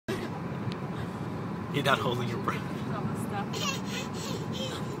You're not holding your breath.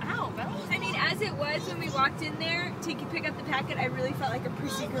 Ow, I mean, as it was when we walked in there to pick up the packet, I really felt like a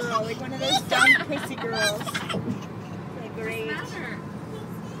prissy girl, like one of those dumb prissy girls. Like, great. What's the matter?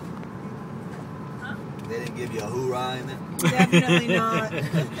 Huh? They didn't give you a hoorah in it? Definitely not.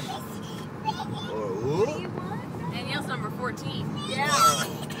 Or a What do whoop? you want? Danielle's number 14. Yeah,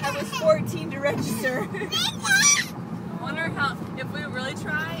 I was 14 to register. I wonder how, if we really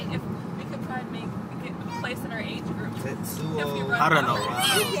try, if we could try and make a place in our age group. Tetsuo. If we run I don't know. You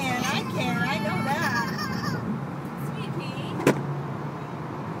can, I know that. Sweet pea.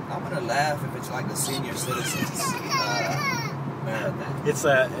 I'm gonna laugh if it's like the senior citizens marathon. It's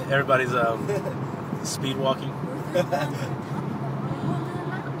everybody's speed walking.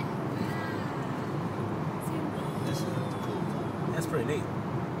 This is cool. That's pretty neat.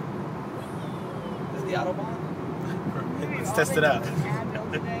 Is the Autobahn? Let's test it out.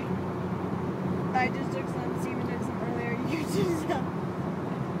 Advil today. I just took some, Steven took some earlier. You took some.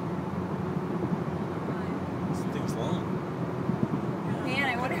 This thing's long. Man,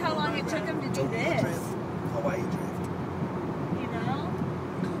 I wonder how long it took him to do Tokyo this. Drift. Hawaii Drift. You know?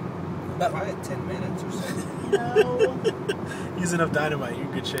 Probably 10 minutes or so. No. Use enough dynamite, you're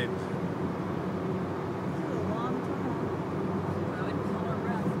in good shape. This is a long time. I would call her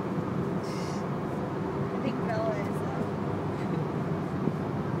rough. I think Bella is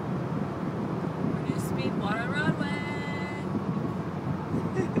Reduce speed, water roadway.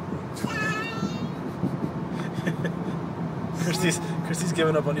 Christy's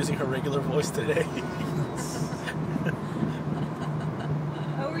giving up on using her regular voice today.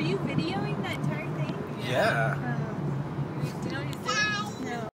 Oh, were you videoing that entire thing? Yeah.